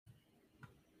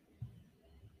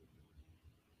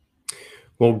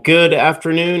Well, good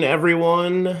afternoon,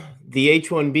 everyone. The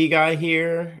H1B guy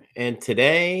here, and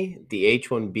today, the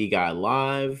H1B guy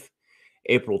live,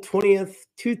 April 20th,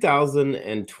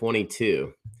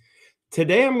 2022.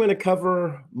 Today, I'm going to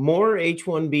cover more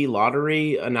H1B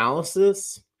lottery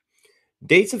analysis.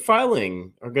 Dates of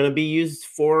filing are going to be used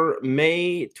for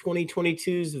May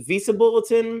 2022's Visa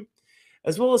Bulletin,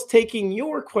 as well as taking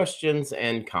your questions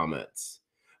and comments.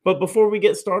 But before we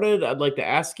get started, I'd like to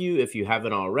ask you, if you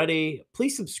haven't already,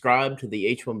 please subscribe to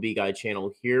the H1B Guy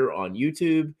channel here on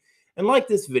YouTube and like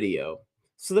this video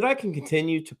so that I can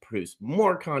continue to produce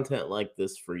more content like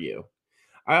this for you.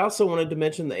 I also wanted to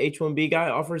mention the H1B Guy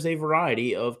offers a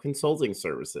variety of consulting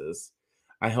services.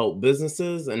 I help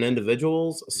businesses and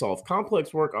individuals solve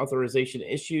complex work authorization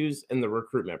issues in the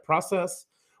recruitment process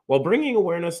while bringing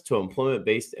awareness to employment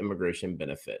based immigration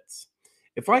benefits.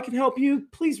 If I can help you,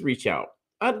 please reach out.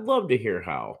 I'd love to hear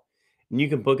how. And you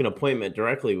can book an appointment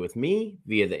directly with me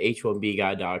via the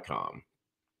h1bguy.com.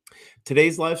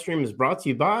 Today's live stream is brought to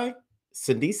you by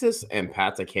Syndesis and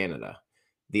PATA Canada,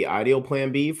 the ideal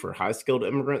plan B for high skilled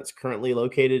immigrants currently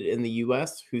located in the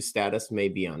U.S. whose status may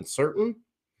be uncertain,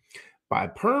 by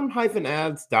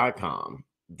perm-ads.com,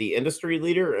 the industry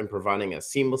leader in providing a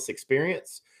seamless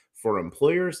experience for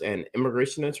employers and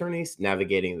immigration attorneys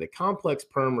navigating the complex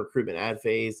perm recruitment ad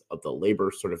phase of the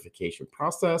labor certification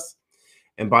process,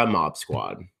 and by Mob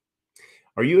Squad.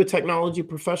 Are you a technology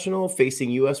professional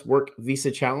facing U.S. work visa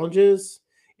challenges?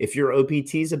 If your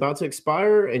OPT is about to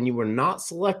expire and you were not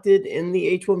selected in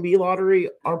the H1B lottery,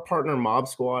 our partner Mob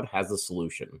Squad has a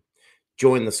solution.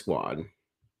 Join the squad.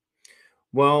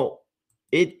 Well,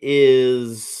 it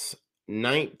is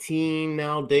 19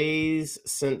 now days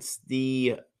since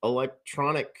the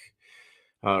the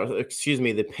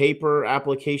paper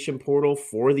application portal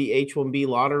for the H1B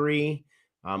lottery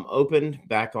opened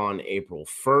back on April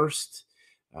 1st,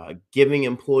 giving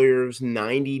employers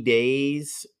 90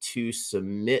 days to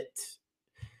submit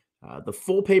the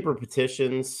full paper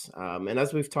petitions. And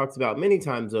as we've talked about many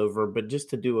times over, but just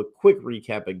to do a quick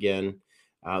recap again,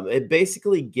 it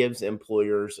basically gives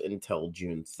employers until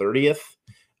June 30th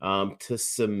to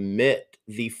submit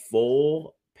the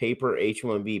full paper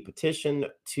H1B petition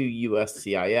to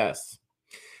USCIS.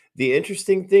 The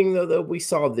interesting thing, though, that we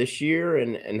saw this year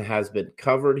and has been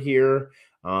covered here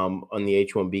on the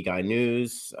H1B Guy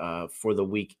News for the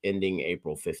week ending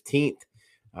April 15th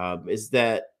is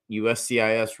that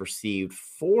USCIS received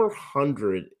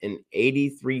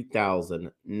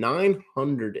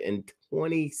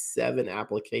 483,927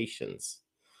 applications.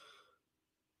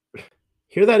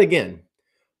 Hear that again.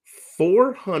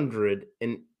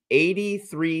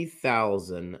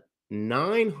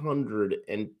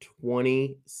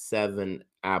 483,927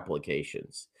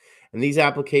 applications. And these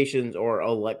applications are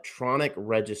electronic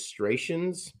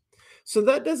registrations. So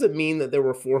that doesn't mean that there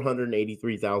were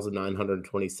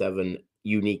 483,927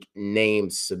 unique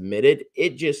names submitted.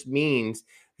 It just means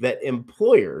that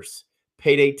employers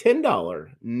paid a $10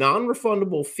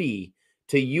 non-refundable fee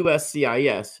to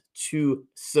USCIS to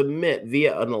submit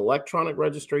via an electronic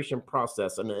registration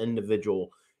process an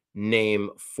individual name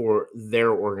for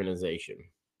their organization.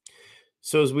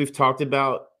 So as we've talked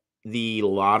about, the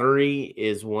lottery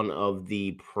is one of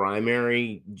the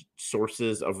primary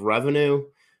sources of revenue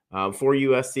for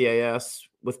USCIS,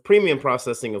 with premium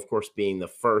processing, of course, being the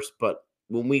first. But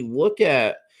when we look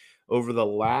at over the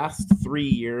last 3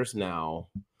 years now,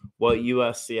 what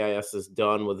USCIS has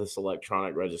done with this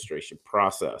electronic registration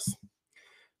process,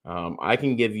 I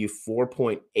can give you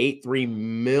 4.83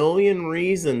 million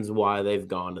reasons why they've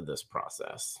gone to this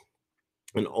process.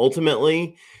 And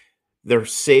ultimately, they're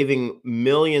saving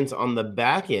millions on the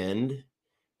back end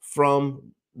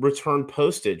from return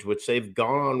postage, which they've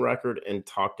gone on record and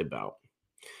talked about.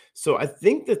 So I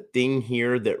think the thing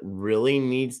here that really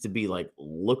needs to be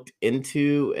looked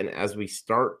into, and as we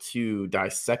start to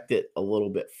dissect it a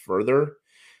little bit further,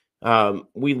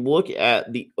 we look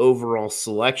at the overall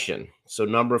selection. So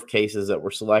number of cases that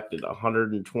were selected,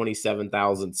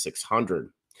 127,600.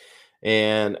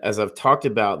 And as I've talked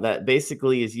about, that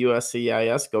basically is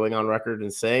USCIS going on record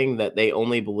and saying that they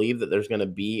only believe that there's going to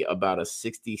be about a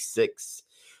 66%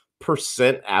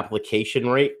 application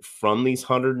rate from these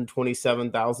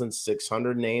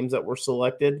 127,600 names that were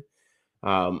selected.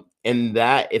 And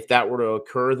that if that were to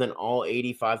occur, then all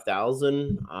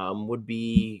 85,000 would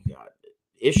be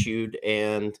issued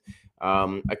and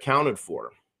accounted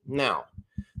for. Now,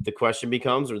 the question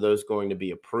becomes, are those going to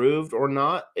be approved or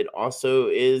not? It also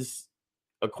is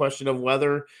a question of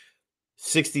whether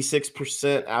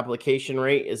 66% application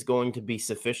rate is going to be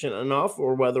sufficient enough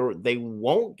or whether they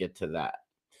won't get to that.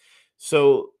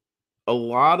 So a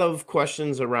lot of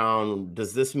questions around,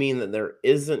 does this mean that there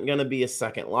isn't going to be a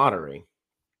second lottery?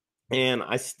 And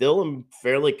I still am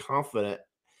fairly confident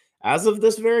as of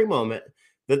this very moment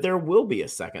that there will be a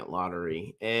second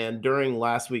lottery. And during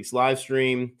last week's live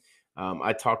stream,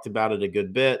 I talked about it a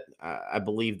good bit. I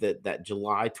believe that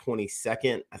July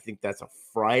 22nd, I think that's a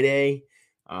Friday,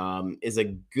 is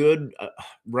a good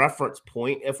reference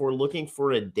point if we're looking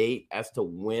for a date as to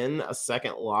when a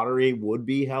second lottery would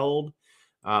be held.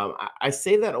 I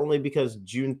say that only because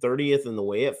June 30th and the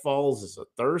way it falls is a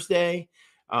Thursday.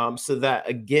 So that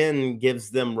again gives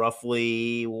them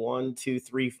roughly one, two,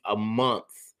 three, a month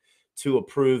to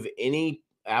approve any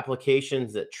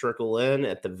applications that trickle in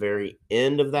at the very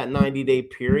end of that 90-day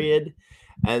period.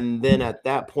 And then at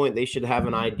that point, they should have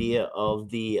an idea of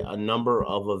the number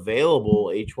of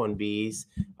available H1Bs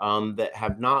that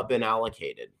have not been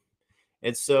allocated.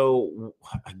 And so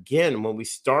again, when we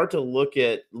start to look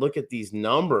at these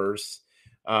numbers,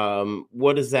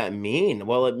 what does that mean?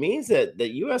 Well, it means that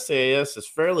USAIS is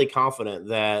fairly confident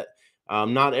that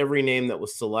not every name that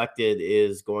was selected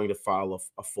is going to file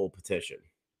a full petition.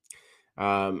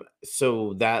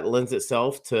 So that lends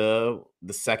itself to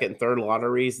the second and third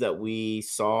lotteries that we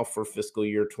saw for fiscal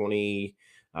year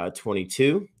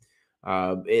 2022.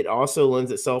 It also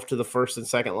lends itself to the first and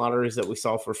second lotteries that we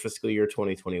saw for fiscal year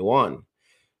 2021.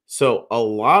 So, a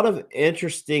lot of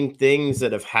interesting things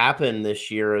that have happened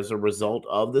this year as a result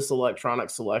of this electronic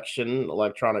selection,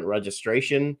 electronic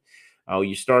registration.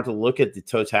 You start to look at the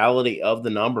totality of the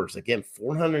numbers. Again,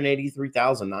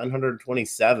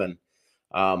 483,927.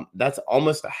 That's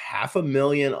almost a half a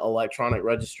million electronic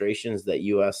registrations that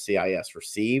USCIS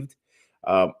received.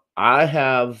 I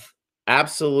have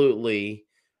absolutely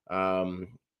no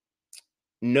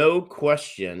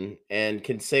question and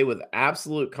can say with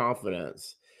absolute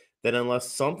confidence that unless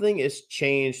something is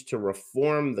changed to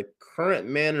reform the current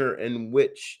manner in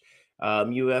which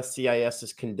USCIS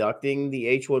is conducting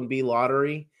the H1B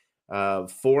lottery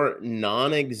for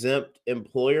non exempt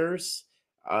employers,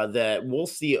 that we'll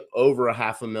see over a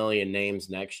half a million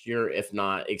names next year, if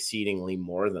not exceedingly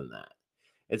more than that.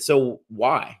 And so,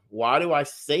 why? Why do I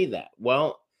say that?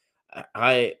 Well,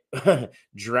 I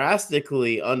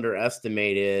drastically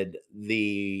underestimated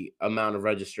the amount of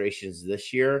registrations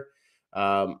this year.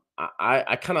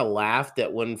 I kind of laughed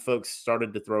at when folks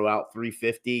started to throw out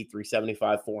 350,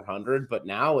 375, 400, but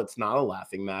now it's not a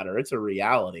laughing matter. It's a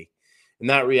reality. And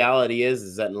that reality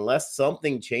is that unless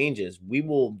something changes, we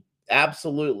will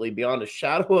absolutely, beyond a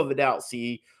shadow of a doubt,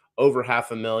 see over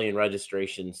half a million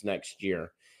registrations next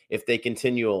year if they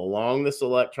continue along this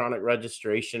electronic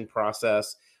registration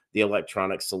process, the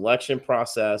electronic selection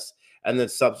process, and then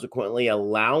subsequently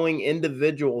allowing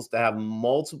individuals to have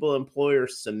multiple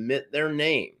employers submit their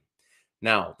name.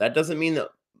 Now, that doesn't mean that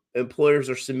employers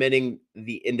are submitting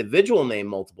the individual name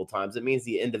multiple times. It means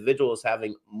the individual is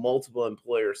having multiple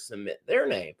employers submit their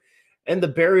name. And the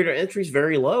barrier to entry is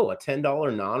very low, a $10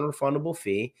 non refundable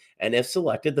fee. And if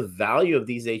selected, the value of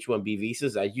these H1B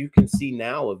visas, as you can see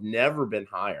now, have never been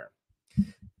higher.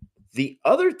 The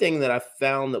other thing that I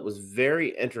found that was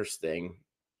very interesting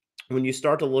when you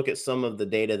start to look at some of the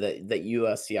data that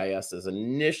USCIS has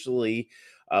initially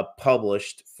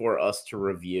published for us to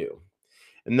review,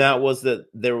 and that was that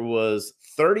there was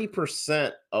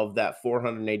 30% of that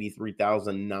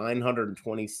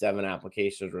 483,927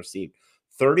 applications received.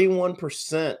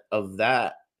 31% of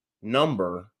that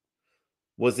number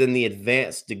was in the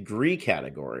advanced degree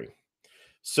category.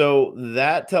 So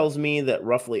that tells me that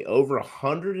roughly over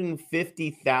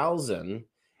 150,000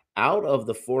 out of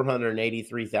the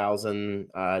 483,000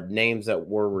 names that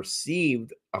were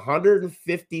received,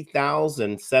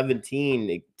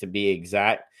 150,017 to be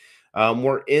exact,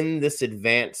 were in this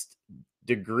advanced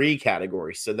degree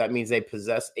category. So that means they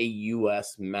possess a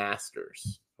U.S.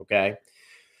 master's. Okay.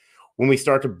 When we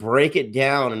start to break it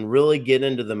down and really get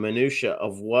into the minutia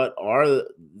of what are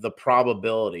the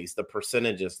probabilities, the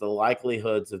percentages, the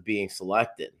likelihoods of being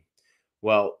selected.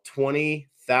 Well,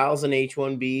 20,000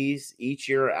 H1Bs each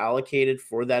year are allocated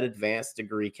for that advanced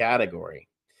degree category.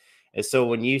 And so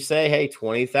when you say, hey,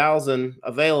 20,000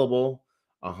 available,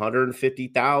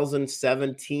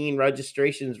 150,017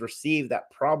 registrations received, that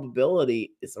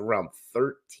probability is around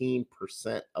 13%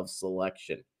 of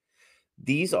selection.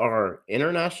 These are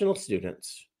international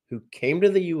students who came to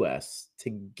the US to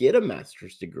get a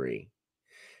master's degree,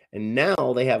 and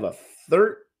now they have a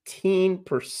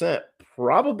 13%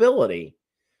 probability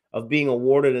of being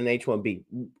awarded an H1B,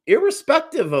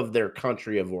 irrespective of their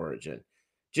country of origin.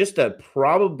 Just a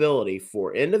probability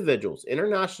for individuals,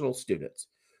 international students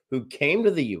who came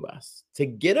to the US to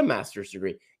get a master's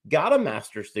degree, got a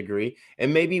master's degree,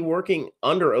 and maybe working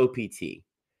under OPT,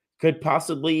 could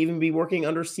possibly even be working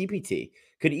under CPT,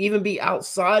 could even be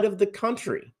outside of the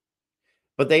country.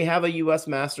 But they have a US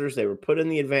Masters. They were put in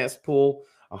the advanced pool,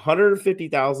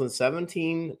 150,000,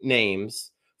 17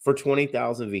 names for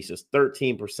 20,000 visas,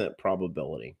 13%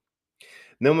 probability.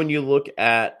 And then when you look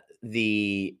at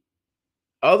the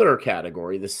other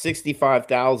category, the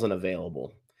 65,000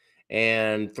 available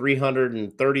and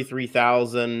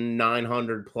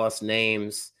 333,900 plus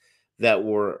names that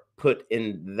were put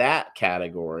in that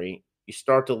category, you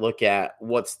start to look at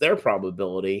what's their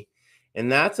probability,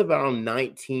 and that's about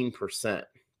 19%.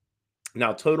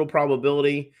 Now, total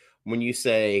probability, when you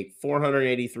say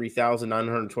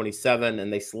 483,927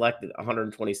 and they selected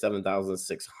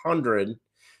 127,600,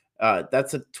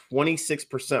 that's a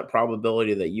 26%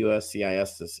 probability that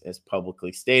USCIS is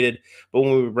publicly stated. But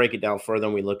when we break it down further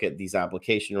and we look at these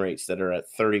application rates that are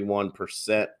at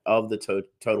 31% of the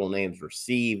total names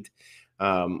received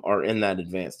are in that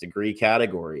advanced degree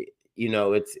category. You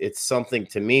know, it's something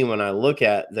to me when I look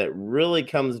at that really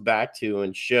comes back to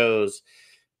and shows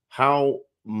how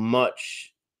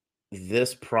much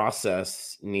this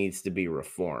process needs to be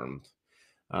reformed.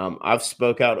 I've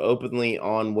spoke out openly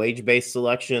on wage-based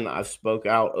selection. I've spoke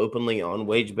out openly on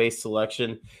wage-based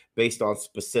selection based on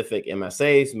specific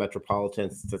MSAs,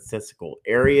 metropolitan statistical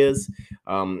areas.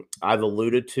 I've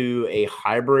alluded to a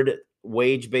hybrid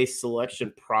wage-based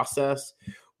selection process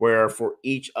where for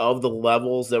each of the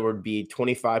levels, there would be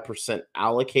 25%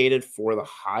 allocated for the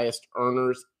highest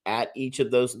earners at each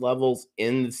of those levels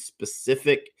in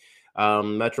specific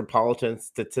metropolitan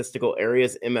statistical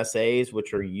areas, MSAs,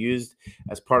 which are used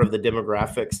as part of the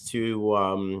demographics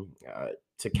to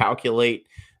calculate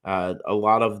a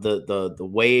lot of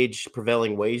the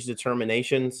prevailing wage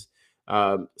determinations.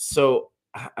 So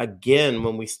again,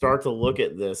 when we start to look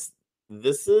at this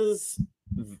is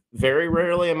very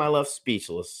rarely am I left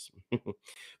speechless.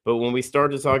 But when we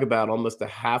start to talk about almost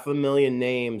 500,000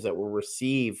 names that were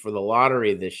received for the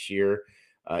lottery this year,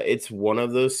 it's one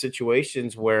of those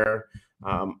situations where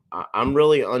I'm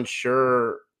really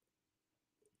unsure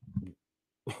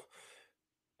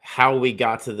how we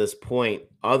got to this point,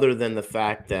 other than the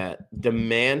fact that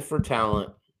demand for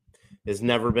talent has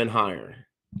never been higher.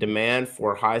 Demand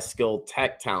for high skilled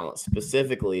tech talent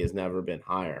specifically has never been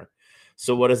higher.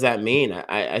 So, what does that mean?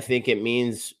 I think it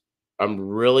means I'm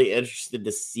really interested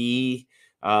to see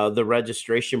the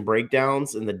registration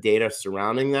breakdowns and the data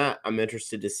surrounding that. I'm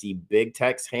interested to see big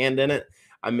tech's hand in it.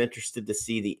 I'm interested to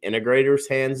see the integrators'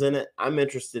 hands in it. I'm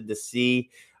interested to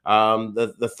see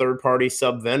the third party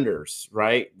sub vendors,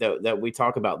 right? That we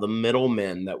talk about, the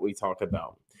middlemen that we talk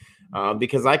about.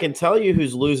 Because I can tell you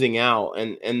who's losing out,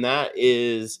 and that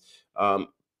is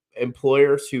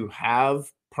employers who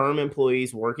have perm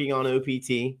employees working on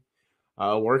OPT,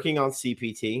 working on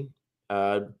CPT,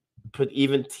 put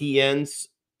even TNs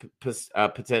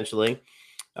potentially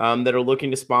that are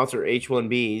looking to sponsor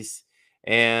H1Bs.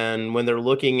 And when they're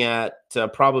looking at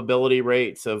probability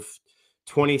rates of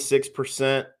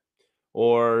 26%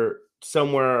 or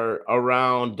somewhere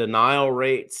around denial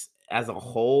rates as a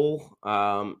whole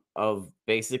of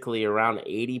basically around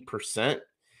 80%,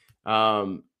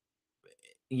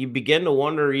 you begin to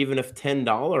wonder even if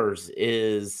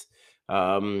 $10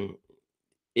 um,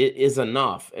 is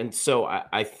enough. And so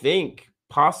I think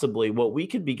possibly what we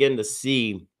could begin to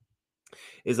see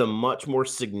is a much more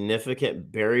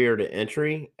significant barrier to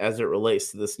entry as it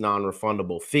relates to this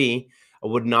non-refundable fee. I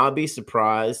would not be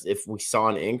surprised if we saw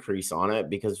an increase on it,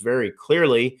 because very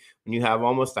clearly, when you have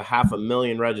almost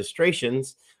 500,000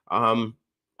 registrations, I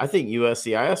think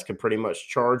USCIS could pretty much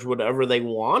charge whatever they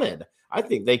wanted. I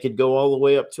think they could go all the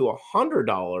way up to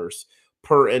 $100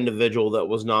 per individual that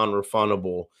was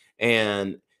non-refundable,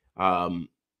 and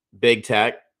big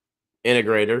tech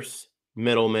integrators,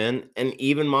 middlemen, and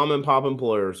even mom and pop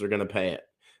employers are going to pay it.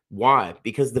 Why?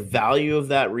 Because the value of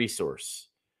that resource,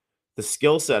 the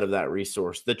skill set of that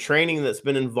resource, the training that's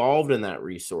been involved in that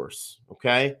resource,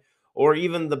 okay? Or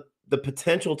even the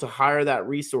potential to hire that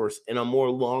resource in a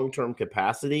more long-term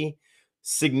capacity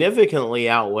significantly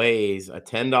outweighs a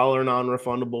 $10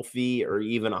 non-refundable fee or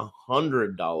even a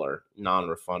 $100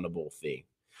 non-refundable fee.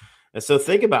 And so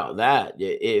think about that.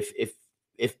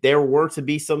 If there were to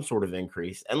be some sort of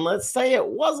increase, and let's say it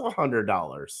was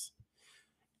 $100,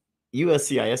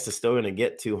 USCIS is still going to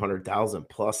get 200,000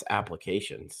 plus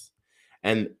applications.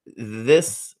 And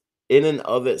this, in and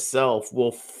of itself,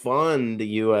 will fund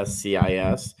the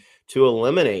USCIS to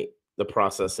eliminate the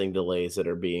processing delays that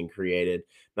are being created,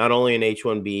 not only in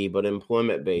H1B, but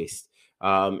employment based,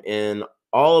 in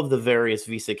all of the various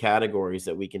visa categories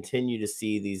that we continue to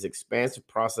see these expansive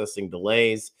processing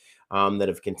delays that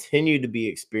have continued to be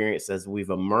experienced as we've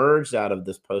emerged out of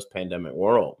this post pandemic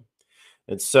world.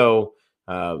 And so,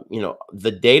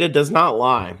 the data does not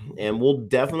lie, and we'll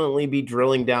definitely be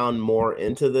drilling down more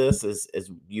into this as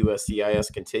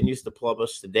USCIS continues to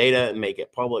publish the data and make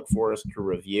it public for us to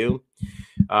review.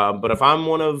 But if I'm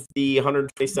one of the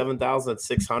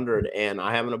 127,600 and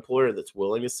I have an employer that's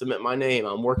willing to submit my name,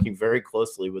 I'm working very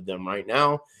closely with them right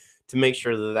now to make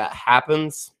sure that that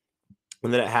happens,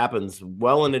 and that it happens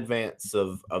well in advance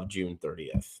of June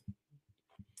 30th.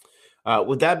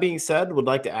 With that being said, would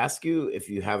like to ask you, if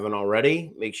you haven't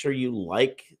already, make sure you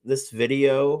like this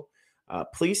video.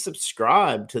 Please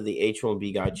subscribe to the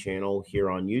H1B Guy channel here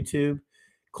on YouTube.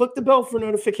 Click the bell for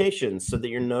notifications so that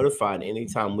you're notified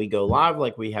anytime we go live,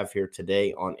 like we have here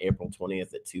today on April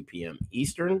 20th at 2 p.m.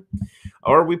 Eastern,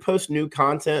 or we post new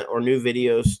content or new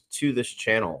videos to this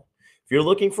channel. If you're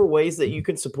looking for ways that you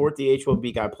can support the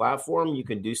H1B Guy platform, you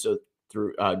can do so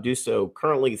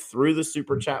currently through the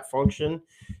super chat function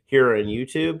here on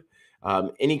YouTube.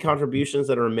 Any contributions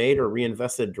that are made are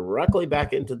reinvested directly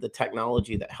back into the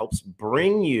technology that helps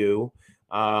bring you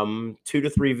 2 to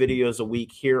 3 videos a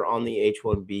week here on the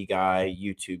H1B Guy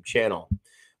YouTube channel.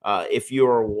 If you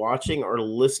are watching or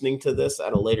listening to this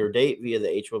at a later date via the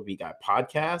H1B Guy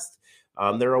podcast,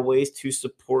 there are ways to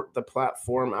support the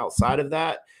platform outside of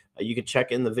that. You can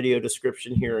check in the video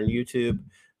description here on YouTube.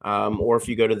 Or if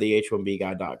you go to the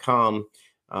h1bguy.com,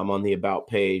 on the About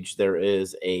page, there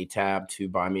is a tab to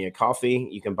buy me a coffee.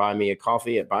 You can buy me a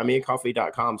coffee at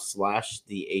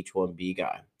buymeacoffee.com/the H1B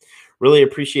Guy. Really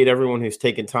appreciate everyone who's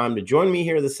taken time to join me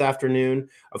here this afternoon.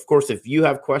 Of course, if you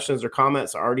have questions or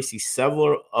comments, I already see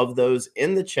several of those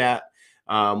in the chat.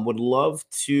 Would love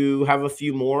to have a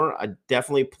few more. I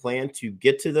definitely plan to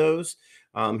get to those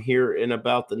here in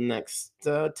about the next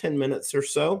 10 minutes or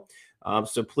so.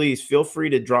 So please feel free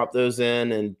to drop those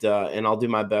in, and I'll do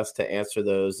my best to answer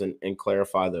those and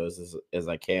clarify those as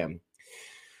I can.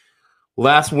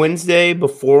 Last Wednesday,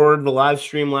 before the live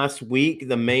stream last week,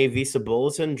 the May Visa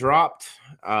Bulletin dropped.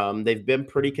 They've been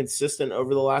pretty consistent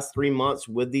over the last 3 months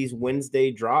with these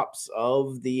Wednesday drops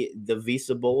of the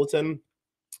Visa Bulletin.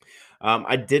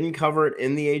 I didn't cover it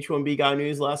in the H1B Guy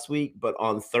news last week, but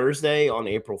on Thursday, on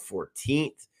April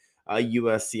 14th,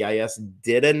 USCIS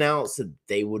did announce that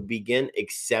they would begin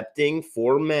accepting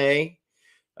for May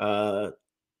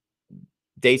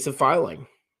dates of filing.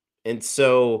 And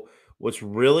so what's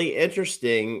really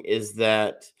interesting is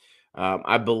that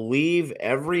I believe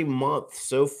every month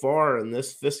so far in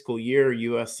this fiscal year,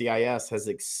 USCIS has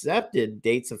accepted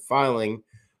dates of filing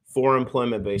for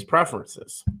employment-based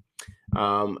preferences.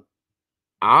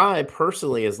 I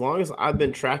personally, as long as I've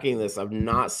been tracking this, I've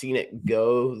not seen it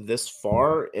go this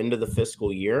far into the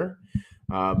fiscal year.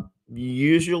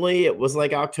 Usually it was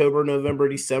like October, November,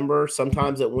 December.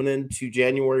 Sometimes it went into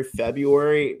January,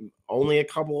 February. Only a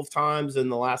couple of times in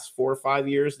the last 4 or 5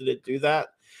 years did it do that.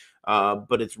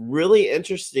 But it's really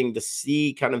interesting to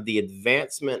see kind of the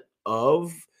advancement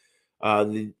of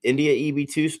the India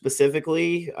EB2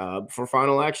 specifically for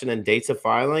final action and dates of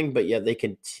filing, but yet they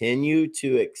continue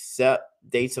to accept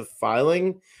dates of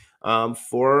filing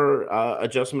for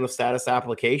adjustment of status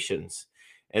applications.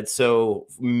 And so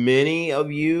many of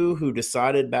you who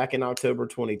decided back in October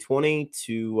 2020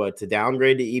 to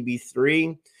downgrade to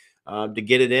EB3 to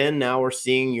get it in, now we're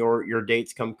seeing your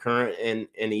dates come current in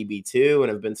EB2 and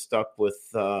have been stuck with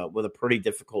a pretty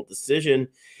difficult decision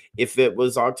if it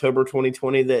was October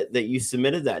 2020 that you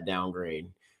submitted that downgrade.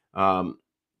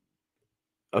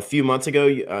 A few months ago,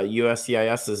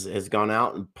 USCIS has gone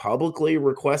out and publicly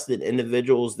requested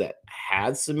individuals that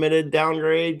had submitted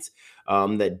downgrades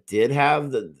that did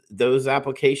have those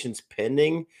applications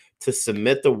pending to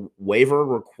submit the waiver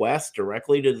request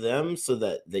directly to them so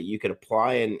that you could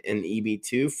apply in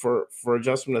EB2 for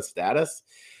adjustment of status.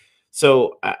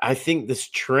 So I think this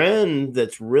trend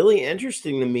that's really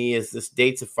interesting to me is this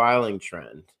dates of filing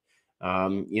trend.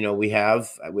 We have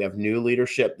new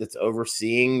leadership that's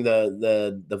overseeing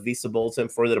the Visa Bulletin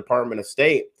for the Department of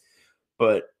State,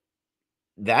 but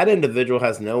that individual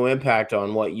has no impact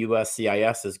on what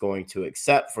USCIS is going to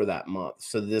accept for that month.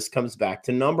 So this comes back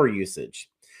to number usage.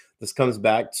 This comes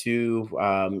back to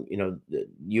the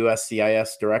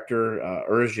USCIS Director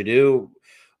Urjadu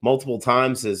multiple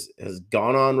times has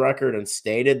gone on record and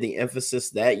stated the emphasis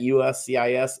that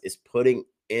USCIS is putting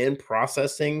in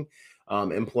processing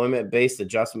employment-based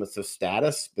adjustments of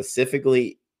status,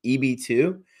 specifically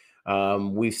EB2.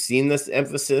 We've seen this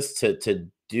emphasis to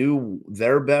do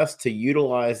their best to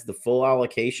utilize the full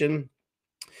allocation,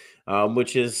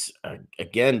 which is,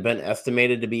 again, been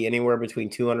estimated to be anywhere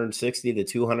between 260 to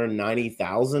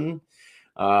 290,000.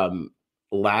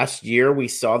 Last year, we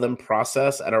saw them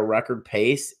process at a record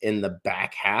pace in the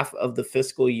back half of the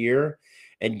fiscal year.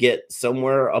 and get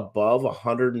somewhere above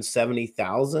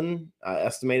 170,000,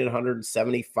 estimated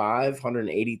 175,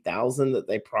 180,000 that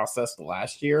they processed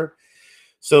last year.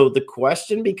 So the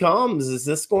question becomes, is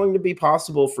this going to be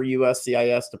possible for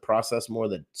USCIS to process more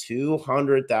than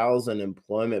 200,000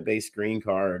 employment-based green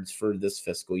cards for this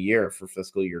fiscal year, for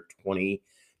fiscal year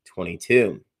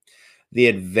 2022? The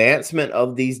advancement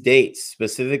of these dates,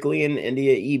 specifically in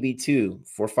India EB2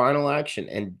 for final action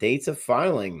and dates of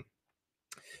filing,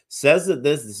 says that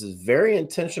this is very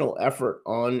intentional effort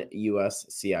on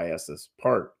USCIS's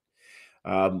part.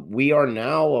 We are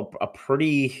now a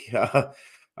pretty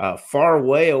far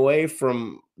way away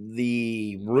from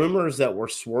the rumors that were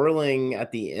swirling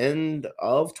at the end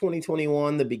of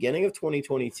 2021, the beginning of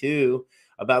 2022,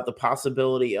 about the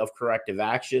possibility of corrective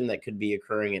action that could be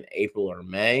occurring in April or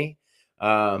May.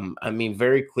 I mean,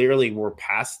 very clearly, we're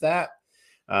past that.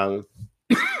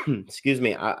 Excuse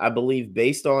me. I believe,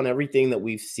 based on everything that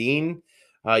we've seen,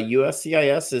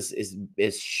 USCIS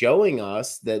is showing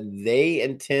us that they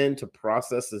intend to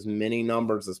process as many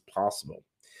numbers as possible.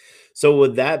 So,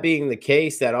 with that being the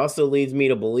case, that also leads me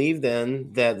to believe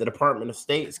then that the Department of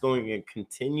State is going to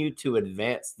continue to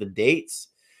advance the dates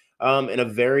in a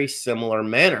very similar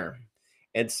manner.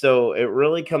 And so it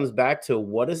really comes back to,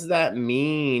 what does that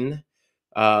mean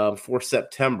for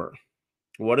September?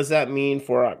 What does that mean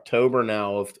for October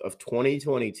now of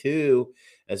 2022,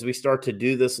 as we start to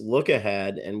do this look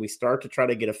ahead and we start to try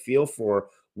to get a feel for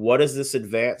what is this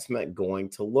advancement going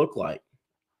to look like?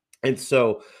 And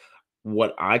so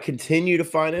what I continue to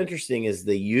find interesting is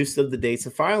the use of the dates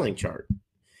of filing chart.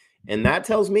 And that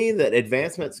tells me that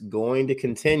advancement's going to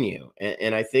continue.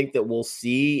 And I think that we'll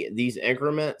see these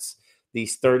increments,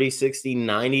 these 30, 60,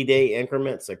 90-day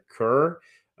increments occur,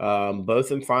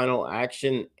 both in final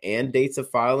action and dates of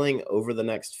filing over the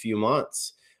next few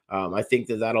months. I think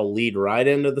that that'll lead right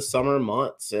into the summer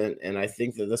months. And I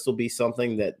think that this will be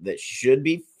something that should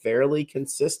be fairly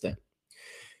consistent.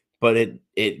 But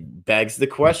it begs the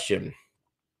question,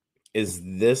 is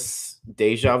this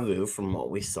deja vu from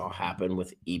what we saw happen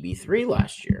with EB3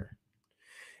 last year?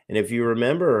 And if you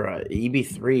remember,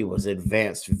 EB3 was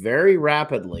advanced very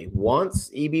rapidly.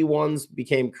 Once EB1s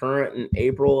became current in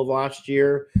April of last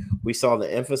year, we saw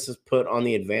the emphasis put on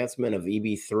the advancement of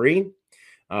EB3.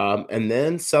 And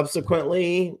then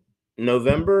subsequently,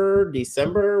 November,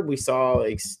 December, we saw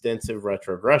extensive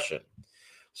retrogression.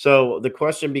 So the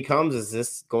question becomes, is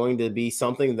this going to be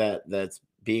something that's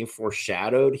being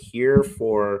foreshadowed here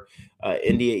for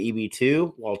India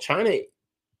EB2? While China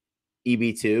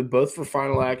EB2, both for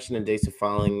final action and dates of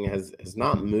filing, has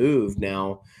not moved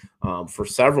now for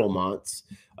several months.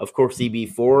 Of course,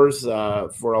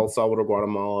 EB4s for El Salvador,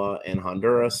 Guatemala, and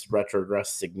Honduras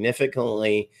retrogressed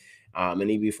significantly. And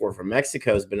EB4 for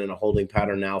Mexico has been in a holding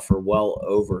pattern now for well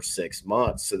over 6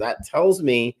 months. So that tells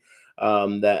me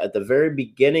that at the very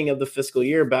beginning of the fiscal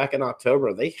year, back in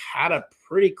October, they had a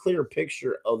pretty clear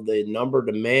picture of the number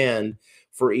demand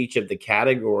for each of the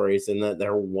categories, and that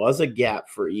there was a gap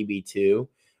for EB2.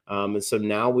 And so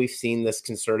now we've seen this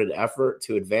concerted effort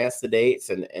to advance the dates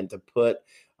and to put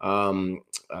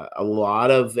a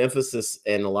lot of emphasis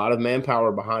and a lot of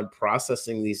manpower behind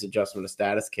processing these adjustment of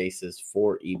status cases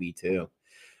for EB2.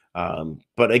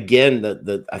 But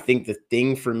again, I think the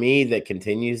thing for me that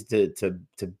continues to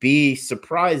be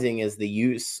surprising is the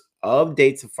use of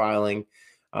dates of filing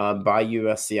by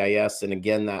USCIS, and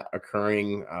again, that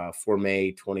occurring for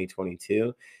May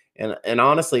 2022. And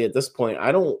honestly, at this point,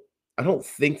 I don't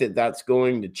think that that's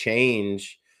going to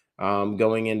change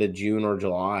going into June or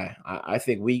July. I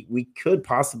think we could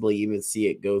possibly even see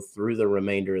it go through the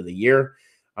remainder of the year.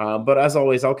 But as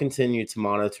always, I'll continue to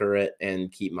monitor it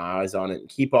and keep my eyes on it and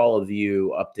keep all of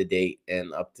you up to date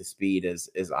and up to speed as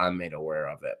I'm made aware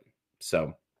of it.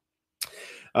 So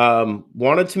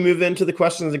wanted to move into the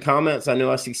questions and comments. I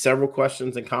know I see several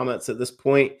questions and comments at this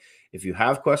point. If you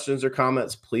have questions or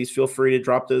comments, please feel free to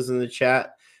drop those in the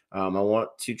chat. I want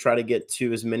to try to get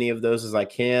to as many of those as I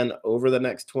can over the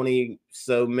next 20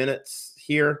 so minutes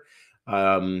here.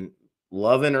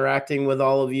 Love interacting with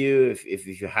all of you. If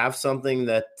you have something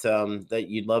that that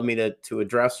you'd love me to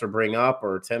address or bring up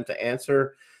or attempt to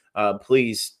answer,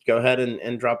 please go ahead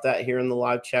and drop that here in the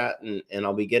live chat, and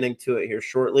I'll be getting to it here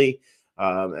shortly.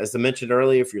 As I mentioned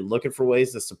earlier, if you're looking for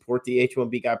ways to support the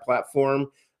H1B Guy platform,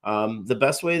 the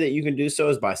best way that you can do so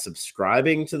is by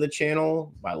subscribing to the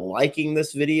channel, by liking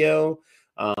this video.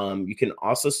 You can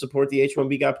also support the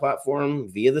H1B Guy platform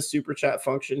via the super chat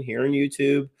function here on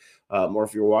YouTube. Or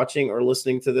if you're watching or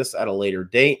listening to this at a later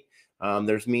date,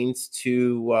 there's means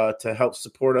to help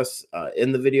support us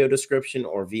in the video description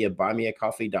or via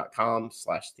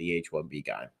buymeacoffee.com/the H1B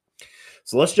Guy.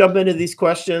 So let's jump into these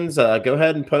questions. Go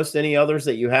ahead and post any others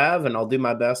that you have, and I'll do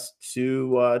my best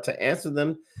to answer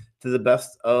them to the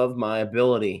best of my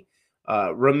ability.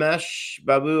 Ramesh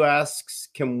Babu asks,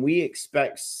 "Can we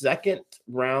expect second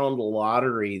round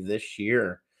lottery this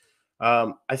year?"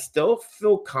 I still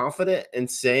feel confident in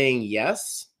saying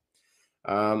yes.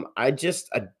 I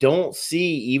don't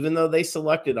see, even though they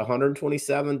selected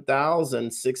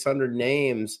 127,600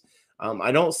 names,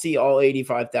 I don't see all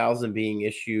 85,000 being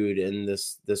issued in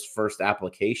this first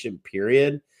application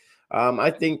period.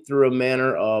 I think through a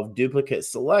manner of duplicate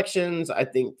selections, I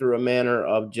think through a manner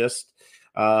of just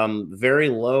very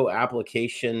low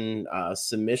application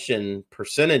submission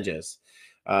percentages.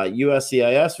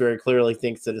 USCIS very clearly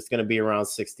thinks that it's going to be around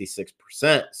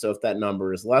 66%. So if that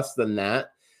number is less than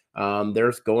that,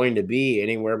 there's going to be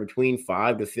anywhere between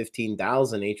 5 to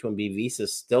 15,000 H1B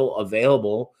visas still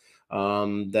available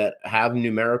that have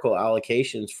numerical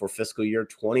allocations for fiscal year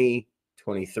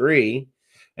 2023,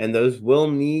 and those will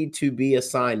need to be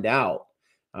assigned out.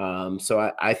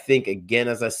 So I think, again,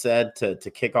 as I said,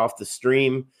 to kick off the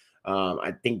stream,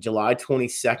 I think July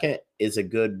 22nd is a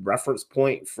good reference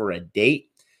point for a date.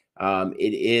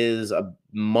 It is a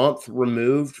month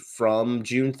removed from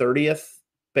June 30th.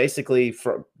 Basically,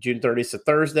 from June 30th is a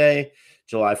Thursday,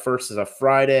 July 1st is a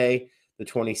Friday, the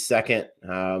 22nd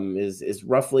is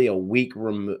roughly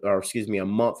a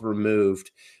month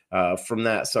removed from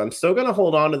that. So I'm still going to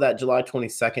hold on to that July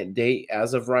 22nd date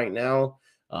as of right now.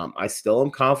 I still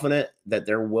am confident that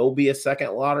there will be a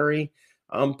second lottery,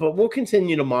 but we'll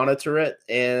continue to monitor it.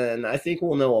 And I think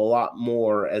we'll know a lot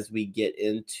more as we get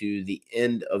into the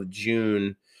end of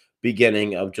June,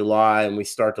 beginning of July, and we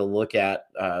start to look at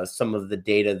some of the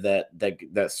data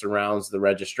that surrounds the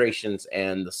registrations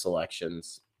and the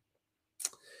selections.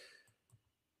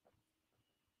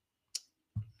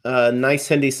 Nice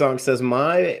Hindi Song says,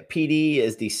 my PD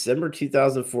is December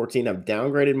 2014. I've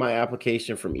downgraded my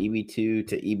application from EB2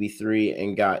 to EB3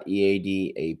 and got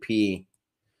EAD AP.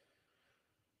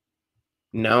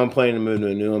 Now I'm planning to move to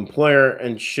a new employer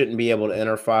and shouldn't be able to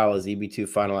enter file as EB2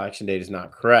 final action date is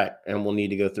not correct, and will need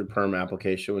to go through perm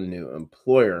application with new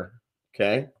employer.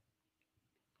 Okay.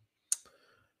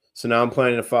 So now I'm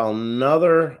planning to file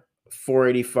another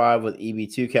 485 with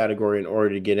EB2 category in order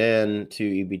to get in to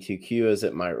EB2Q as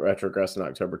it might retrogress in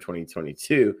October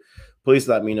 2022. Please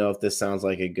let me know if this sounds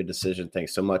like a good decision.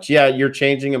 Thanks so much. Yeah, you're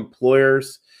changing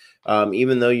employers.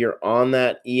 Even though you're on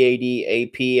that EAD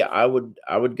AP, I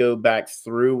would go back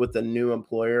through with the new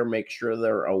employer, make sure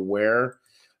they're aware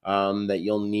that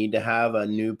you'll need to have a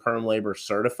new perm labor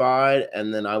certified,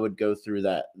 and then I would go through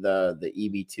that the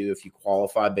EB2 if you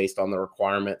qualify based on the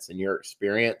requirements and your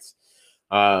experience.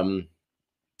 There's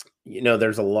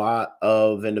a lot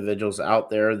of individuals out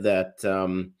there that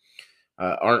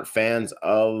aren't fans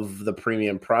of the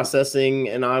premium processing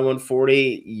in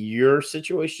I-140. Your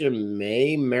situation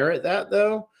may merit that,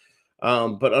 though.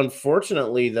 But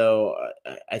unfortunately, though,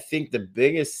 I think the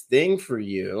biggest thing for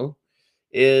you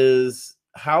is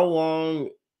how long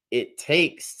it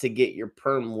takes to get your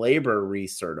perm labor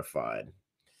recertified.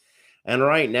 And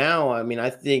right now, I mean,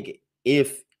 I think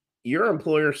if your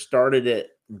employer started at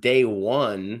day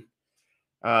one,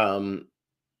 um,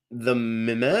 the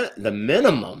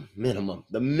minimum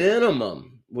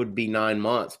would be 9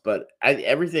 months, but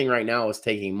everything right now is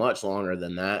taking much longer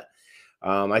than that.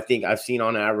 I think I've seen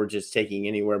on average it's taking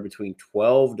anywhere between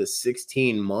 12 to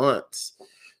 16 months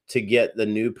to get the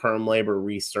new perm labor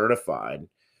recertified.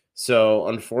 So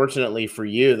unfortunately for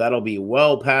you, that'll be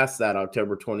well past that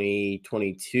October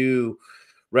 2022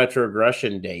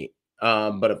 retrogression date.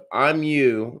 But if I'm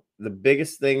you, the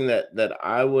biggest thing that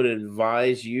I would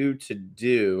advise you to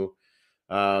do,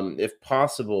 if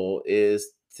possible,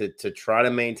 is to try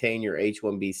to maintain your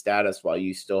H1B status while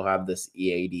you still have this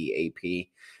EAD AP.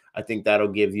 I think that'll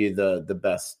give you the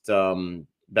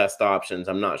best options.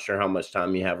 I'm not sure how much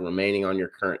time you have remaining on your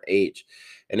current H,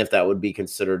 and if that would be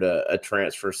considered a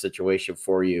transfer situation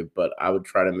for you. But I would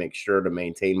try to make sure to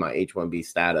maintain my H1B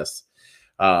status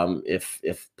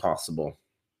if possible.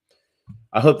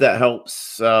 I hope that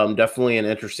helps. Definitely an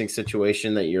interesting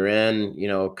situation that you're in.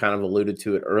 Kind of alluded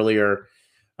to it earlier.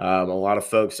 A lot of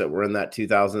folks that were in that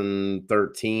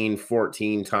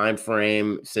 2013-14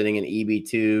 timeframe sitting in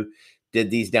EB2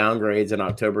 did these downgrades in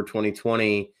October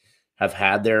 2020, have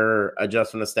had their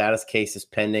adjustment of status cases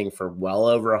pending for well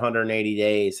over 180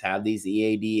 days, have these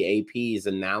EAD APs,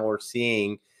 and now we're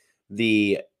seeing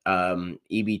the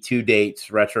EB2 dates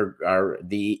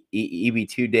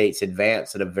EB2 dates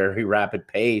advance at a very rapid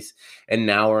pace, and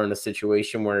now we're in a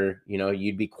situation where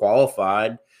you'd be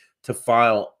qualified to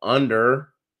file under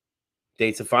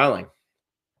dates of filing.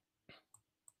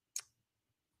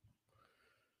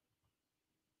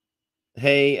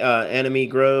 Hey, Enemy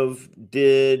Grove,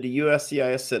 did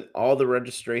USCIS send all the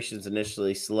registrations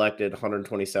initially selected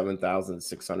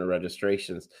 127,600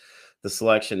 registrations? The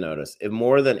selection notice. If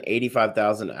more than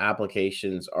 85,000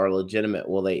 applications are legitimate,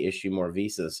 will they issue more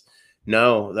visas?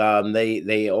 No,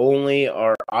 they only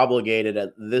are obligated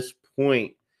at this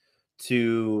point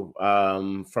to,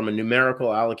 from a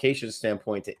numerical allocation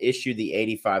standpoint, to issue the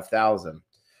 85,000.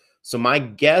 So my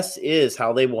guess is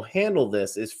how they will handle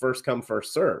this is first come,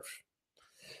 first serve.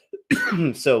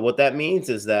 So what that means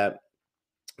is that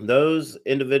those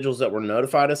individuals that were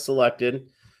notified as selected,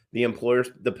 the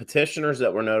employers, the petitioners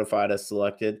that were notified as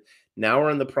selected, now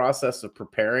we're in the process of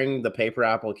preparing the paper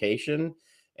application,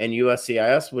 and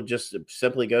USCIS would just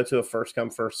simply go to a first come,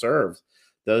 first serve.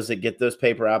 Those that get those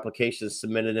paper applications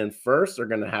submitted in first are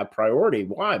going to have priority.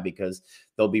 Why? Because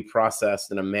they'll be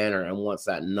processed in a manner, and once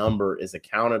that number is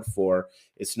accounted for,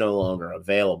 it's no longer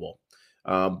available.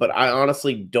 But I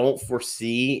honestly don't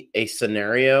foresee a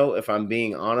scenario, if I'm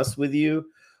being honest with you,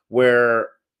 where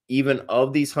even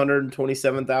of these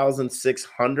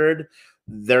 127,600,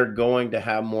 they're going to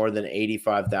have more than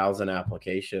 85,000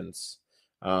 applications.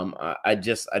 I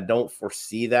don't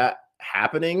foresee that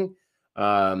happening.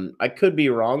 I could be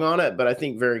wrong on it, but I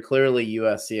think very clearly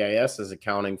USCIS is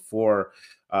accounting for,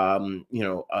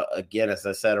 again, as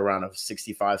I said, around a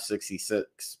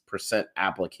 66%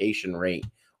 application rate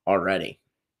already.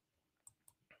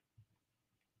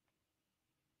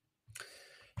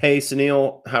 Hey,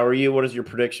 Sunil, how are you? What is your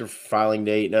prediction for filing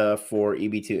date for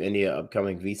EB2 India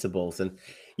upcoming visa bulletin?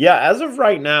 Yeah, as of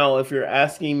right now, if you're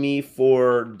asking me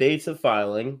for dates of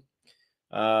filing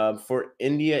for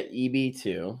India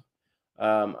EB2,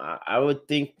 I would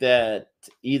think that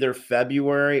either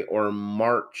February or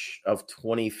March of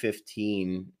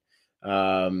 2015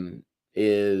 um,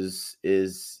 is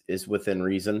within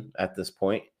reason at this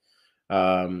point.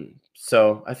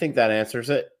 So I think that answers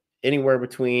it. Anywhere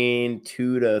between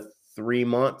 2 to 3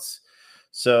 months.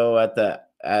 So at the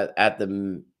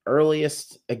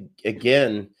earliest,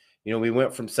 again, we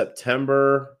went from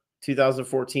September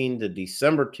 2014 to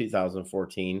December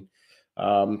 2014.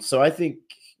 So I think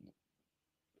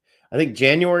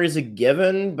January is a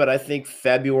given, but I think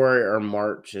February or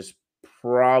March is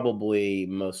probably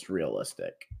most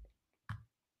realistic.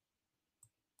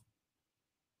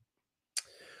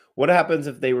 What happens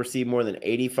if they receive more than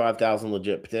 85,000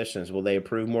 legit petitions? Will they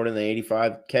approve more than the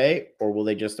 85K, or will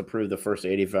they just approve the first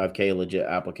 85K legit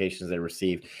applications they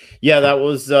received? Yeah, that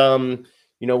was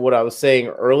what I was saying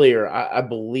earlier. I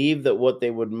believe that what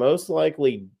they would most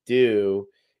likely do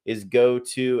is go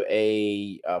to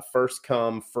a first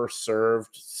come, first served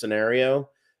scenario.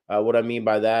 What I mean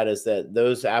by that is that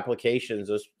those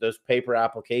applications, those paper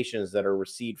applications that are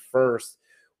received first,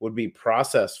 would be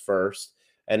processed first,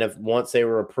 and if once they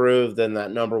were approved, then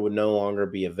that number would no longer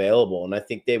be available. And I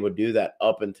think they would do that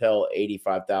up until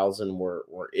 85,000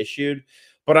 were issued.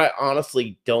 But I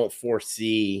honestly don't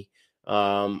foresee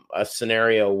a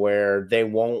scenario where they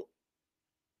won't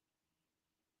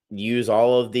use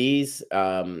all of these,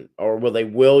 or will they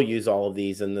will use all of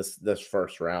these in this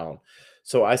first round.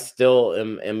 So I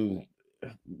still am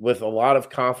with a lot of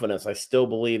confidence. I still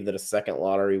believe that a second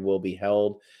lottery will be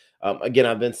held. Again,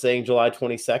 I've been saying July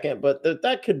 22nd, but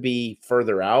that could be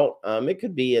further out. It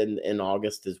could be in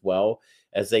August as well,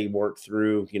 as they work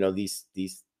through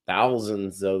these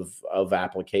thousands of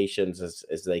applications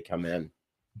as they come in.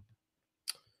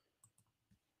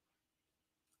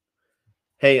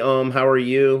 Hey, how are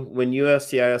you? When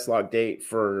USCIS lock date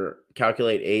for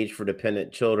calculate age for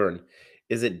dependent children,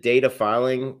 is it data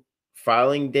filing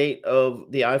date of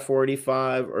the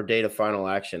I-485 or date of final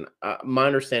action? My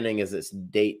understanding is it's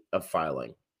date of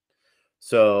filing.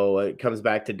 So it comes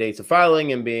back to dates of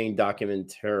filing and being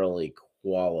documentarily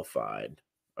qualified.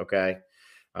 Okay.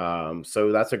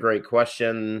 So that's a great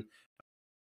question.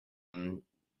 Um,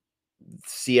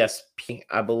 CSP,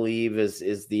 I believe,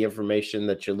 is the information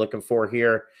that you're looking for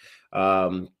here.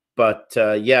 But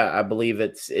yeah, I believe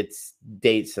it's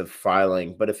dates of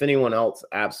filing. But if anyone else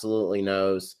absolutely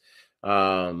knows,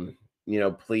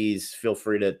 please feel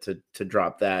free to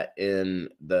drop that in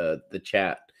the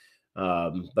chat.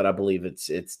 But I believe it's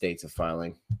dates of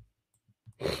filing.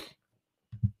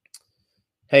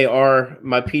 Hey R,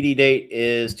 my PD date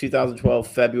is 2012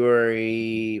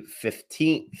 February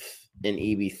 15th in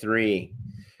EB3.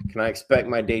 Can I expect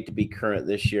my date to be current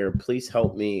this year? Please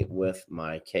help me with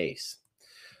my case.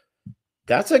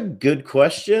 That's a good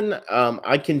question.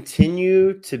 I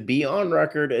continue to be on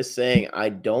record as saying I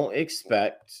don't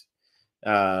expect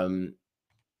EB3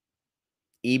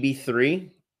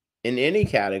 in any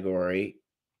category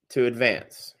to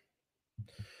advance.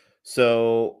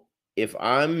 So if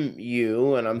I'm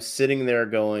you and I'm sitting there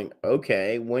going,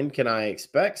 okay, when can I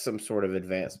expect some sort of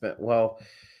advancement? Well,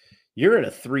 you're in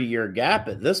a 3-year gap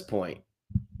at this point,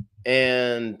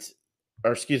 and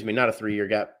or excuse me, not a 3-year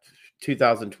gap.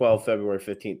 2012, February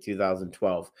 15th,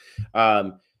 2012.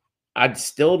 Um, I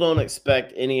still don't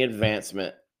expect any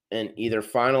advancement in either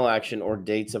final action or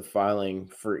dates of filing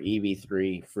for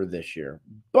EB3 for this year.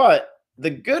 But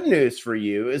the good news for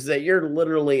you is that you're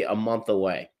literally a month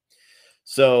away.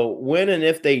 So when and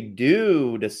if they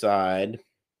do decide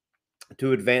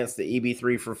to advance the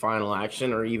EB3 for final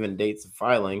action or even dates of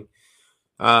filing,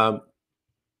 um,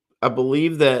 I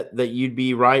believe that you'd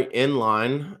be right in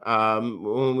line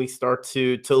when we start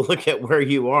to look at where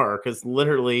you are, because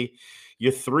literally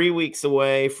you're 3 weeks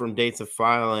away from dates of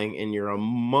filing and you're a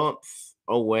month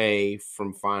away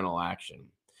from final action.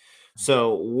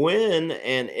 So when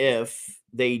and if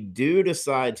they do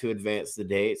decide to advance the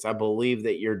dates, I believe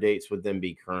that your dates would then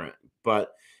be current.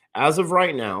 But as of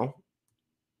right now,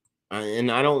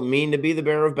 and I don't mean to be the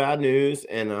bearer of bad news,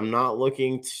 and I'm not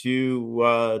looking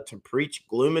to preach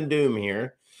gloom and doom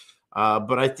here.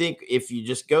 But I think if you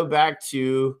just go back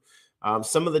to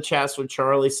some of the chats with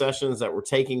Charlie sessions that were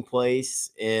taking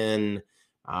place in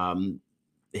um,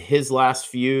 his last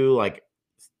few, like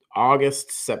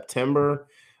August, September,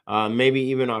 maybe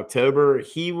even October,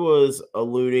 he was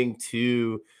alluding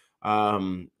to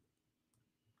um,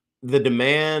 the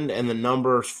demand and the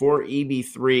numbers for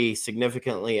EB3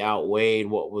 significantly outweighed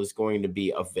what was going to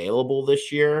be available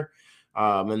this year.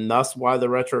 And that's why the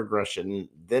retrogression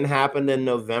then happened in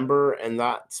November. And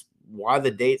that's why the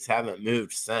dates haven't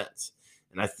moved since.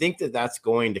 And I think that that's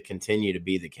going to continue to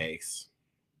be the case.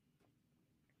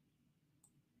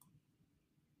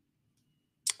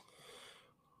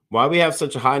 Why we have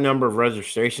such a high number of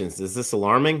registrations? Is this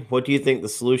alarming? What do you think the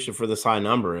solution for this high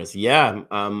number is? Yeah,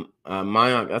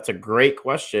 Mayank, that's a great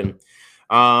question.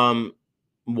 Um,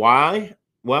 why?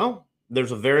 Well,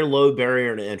 there's a very low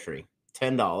barrier to entry,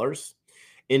 $10.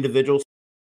 Individuals,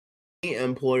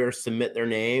 employers submit their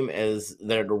name as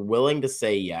they're willing to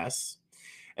say yes.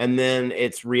 And then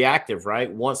it's reactive, right?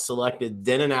 Once selected,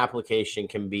 then an application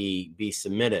can be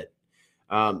submitted.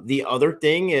 The other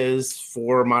thing is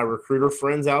for my recruiter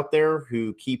friends out there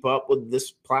who keep up with this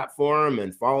platform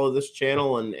and follow this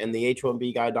channel and the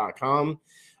H1Bguy.com,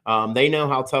 they know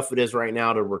how tough it is right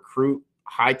now to recruit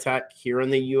high tech here in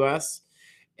the US.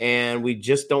 And we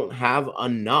just don't have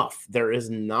enough. There is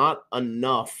not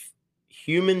enough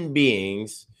human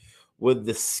beings with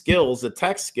the skills, the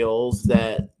tech skills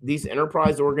that these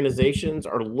enterprise organizations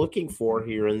are looking for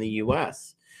here in the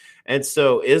US. And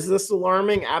so, is this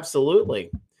alarming? Absolutely.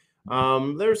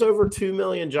 There's over 2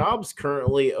 million jobs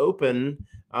currently open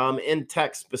in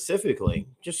tech specifically.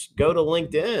 Just go to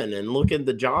LinkedIn and look at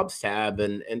the jobs tab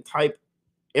and type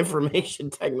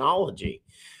information technology,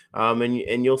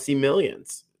 and you'll see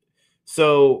millions.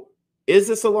 So, is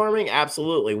this alarming?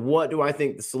 Absolutely. What do I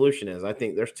think the solution is? I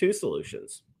think there's two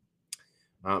solutions.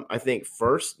 I think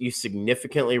first, you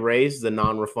significantly raise the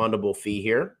non-refundable fee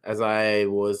here, as I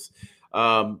was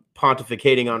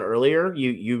pontificating on earlier.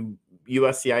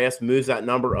 USCIS moves that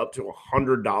number up to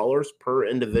 $100 per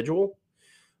individual.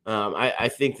 I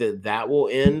think that will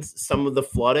end some of the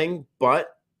flooding,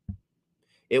 but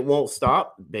it won't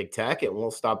stop big tech. It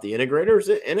won't stop the integrators,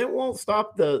 and it won't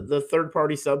stop the third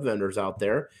party sub vendors out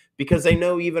there, because they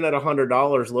know even at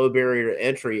 $100, low barrier to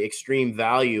entry, extreme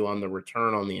value on the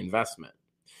return on the investment.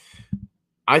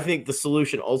 I think the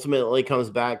solution ultimately comes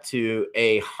back to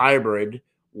a hybrid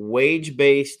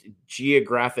wage-based,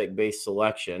 geographic-based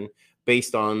selection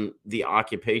based on the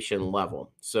occupation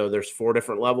level. So there's 4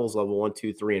 different levels: level 1,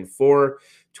 2, 3, and 4.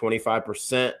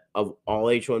 25% of all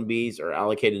H1Bs are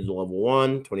allocated to level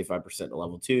 1, 25% to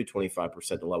level 2,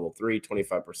 25% to level 3,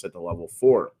 25% to level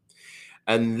 4.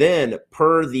 And then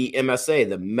per the MSA,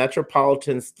 the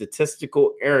Metropolitan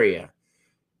Statistical Area,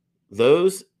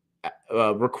 those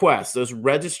requests, those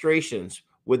registrations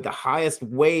with the highest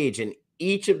wage in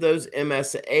each of those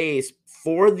MSAs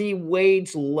for the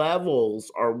wage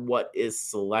levels are what is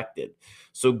selected.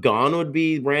 So gone would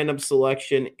be random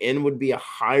selection, in would be a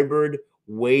hybrid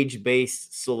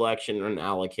wage-based selection and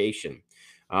allocation.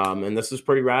 And this is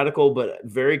pretty radical, but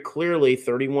very clearly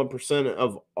 31%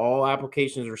 of all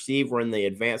applications received were in the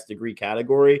advanced degree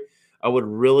category. I would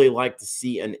really like to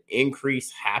see an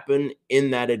increase happen in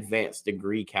that advanced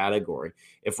degree category.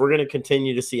 If we're going to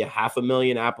continue to see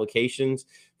 500,000 applications,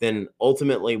 then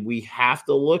ultimately we have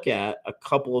to look at a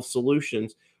couple of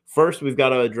solutions. First, we've got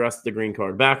to address the green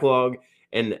card backlog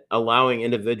and allowing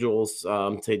individuals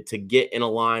to get in a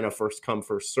line, a first come,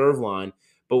 first serve line.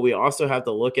 But we also have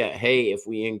to look at, hey, if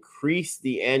we increase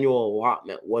the annual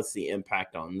allotment, what's the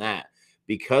impact on that?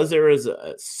 because there is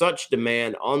such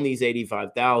demand on these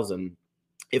 85,000.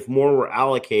 If more were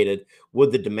allocated,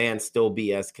 would the demand still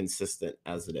be as consistent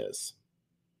as it is?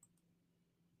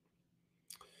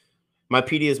 My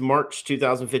PD is March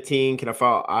 2015. Can I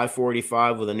file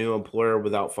I-485 with a new employer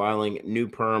without filing new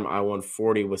perm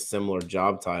I-140 with similar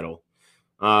job title?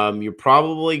 You're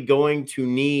probably going to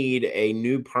need a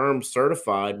new perm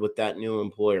certified with that new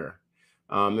employer.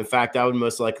 In fact, I would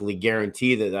most likely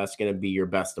guarantee that that's going to be your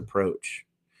best approach.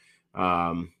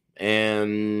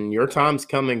 And your time's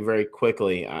coming very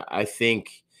quickly. I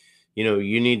think,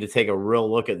 you need to take a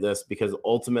real look at this, because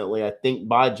ultimately, I think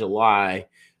by July,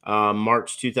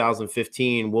 March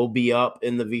 2015 will be up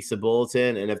in the visa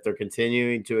bulletin. And if they're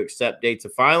continuing to accept dates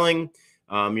of filing,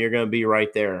 you're going to be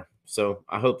right there. So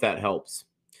I hope that helps.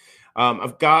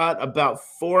 I've got about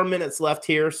 4 minutes left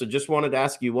here, so just wanted to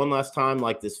ask you one last time,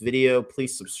 like this video,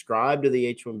 please subscribe to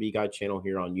the H1B Guy channel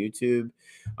here on YouTube.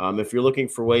 If you're looking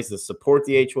for ways to support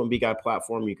the H1B Guy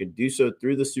platform, you can do so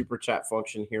through the super chat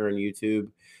function here on YouTube.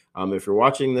 If you're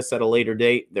watching this at a later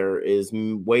date, there is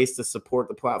ways to support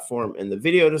the platform in the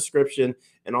video description,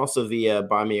 and also via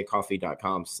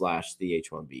buymeacoffee.com/the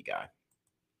H1B Guy.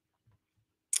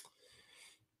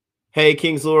 Hey,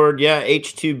 King's Lord. Yeah,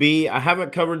 H2B. I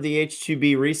haven't covered the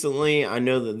H2B recently. I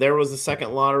know that there was a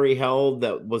second lottery held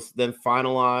that was then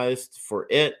finalized for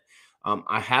it.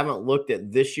 I haven't looked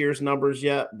at this year's numbers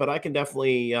yet, but I can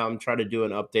definitely try to do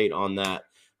an update on that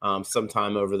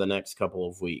sometime over the next couple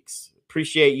of weeks.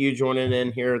 Appreciate you joining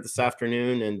in here this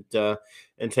afternoon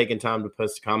and taking time to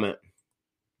post a comment.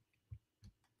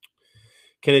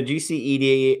 Can a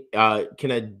GC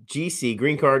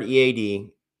green card EAD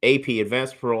AP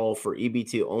advanced parole for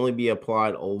EB2 only be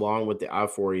applied along with the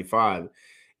I-485?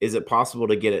 Is it possible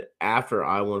to get it after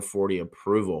I-140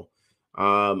 approval?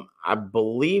 I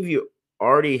believe you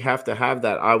already have to have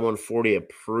that I-140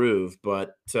 approved,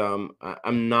 but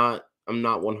I'm not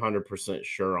 100%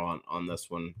 sure on this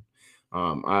one.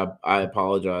 I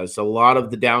apologize. A lot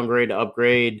of the downgrade to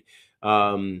upgrade,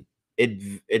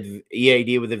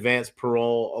 EAD with advanced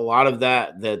parole, a lot of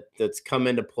that's come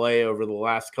into play over the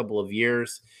last couple of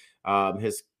years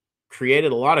has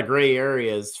created a lot of gray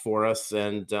areas for us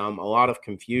and a lot of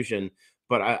confusion.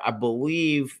 But I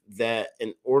believe that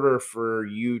in order for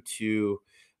you to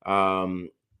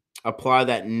apply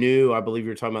that new, I believe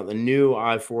you're talking about the new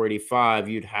I-485,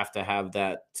 you'd have to have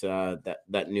that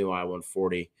new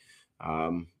I-140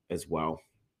 as well.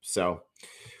 So,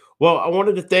 well, I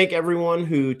wanted to thank everyone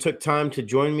who took time to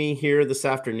join me here this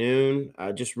afternoon.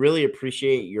 I just really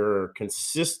appreciate your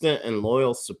consistent and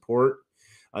loyal support.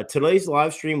 Today's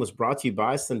live stream was brought to you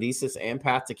by Syndesus and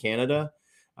Path to Canada,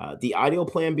 the ideal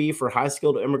plan B for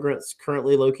high-skilled immigrants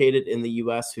currently located in the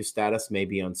U.S. whose status may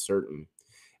be uncertain.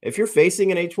 If you're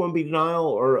facing an H-1B denial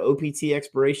or OPT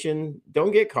expiration, don't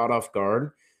get caught off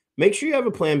guard. Make sure you have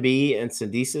a plan B, and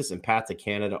Syndesus and Path to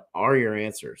Canada are your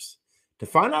answers. To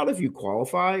find out if you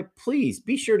qualify, please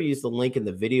be sure to use the link in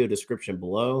the video description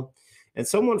below, and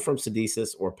someone from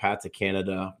Syndesus or Path to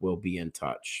Canada will be in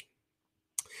touch.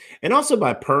 And also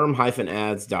by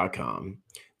perm-ads.com,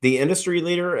 the industry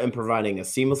leader in providing a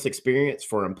seamless experience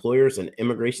for employers and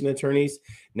immigration attorneys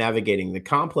navigating the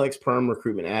complex perm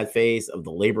recruitment ad phase of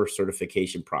the labor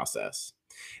certification process.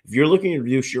 If you're looking to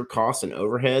reduce your costs and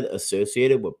overhead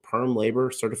associated with perm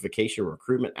labor certification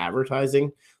recruitment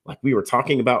advertising, like we were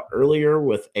talking about earlier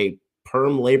with a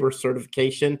perm labor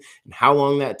certification and how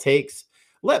long that takes,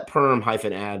 let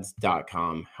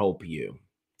perm-ads.com help you.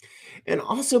 And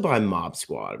also by Mob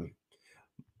Squad.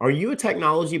 Are you a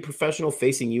technology professional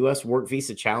facing U.S. work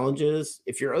visa challenges?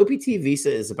 If your OPT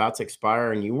visa is about to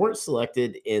expire and you weren't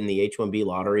selected in the H-1B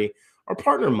lottery, our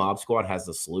partner Mob Squad has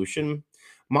a solution.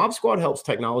 Mob Squad helps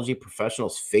technology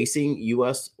professionals facing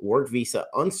U.S. work visa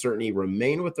uncertainty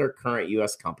remain with their current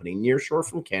U.S. company nearshore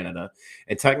from Canada,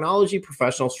 and technology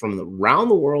professionals from around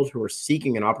the world who are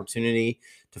seeking an opportunity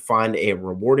to find a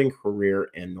rewarding career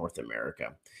in North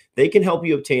America. They can help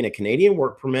you obtain a Canadian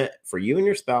work permit for you and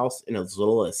your spouse in as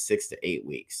little as 6 to 8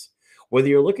 weeks. Whether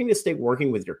you're looking to stay working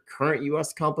with your current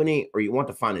U.S. company or you want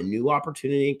to find a new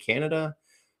opportunity in Canada,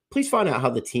 please find out how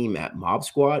the team at Mob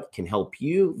Squad can help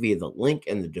you via the link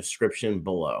in the description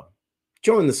below.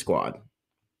 Join the squad.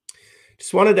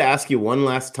 Just wanted to ask you one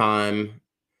last time,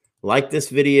 like this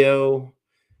video,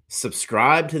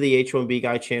 subscribe to the H1B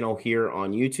Guy channel here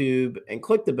on YouTube, and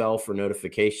click the bell for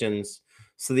notifications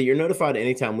so that you're notified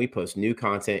anytime we post new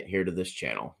content here to this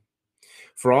channel.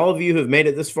 For all of you who have made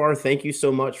it this far, thank you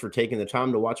so much for taking the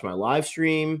time to watch my live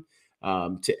stream.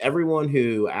 To everyone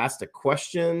who asked a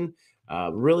question,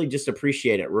 really just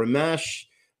appreciate it. Ramesh,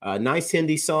 Nice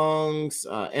Hindi songs,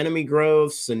 Enemy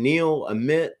Grove, Sunil,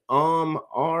 Amit,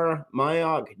 R,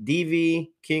 Mayok, DV,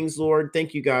 Kingslord.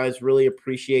 Thank you guys. Really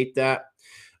appreciate that.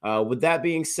 With that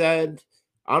being said,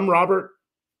 I'm Robert.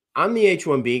 I'm the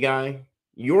H1B guy,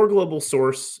 your global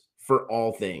source for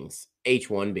all things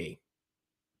H1B.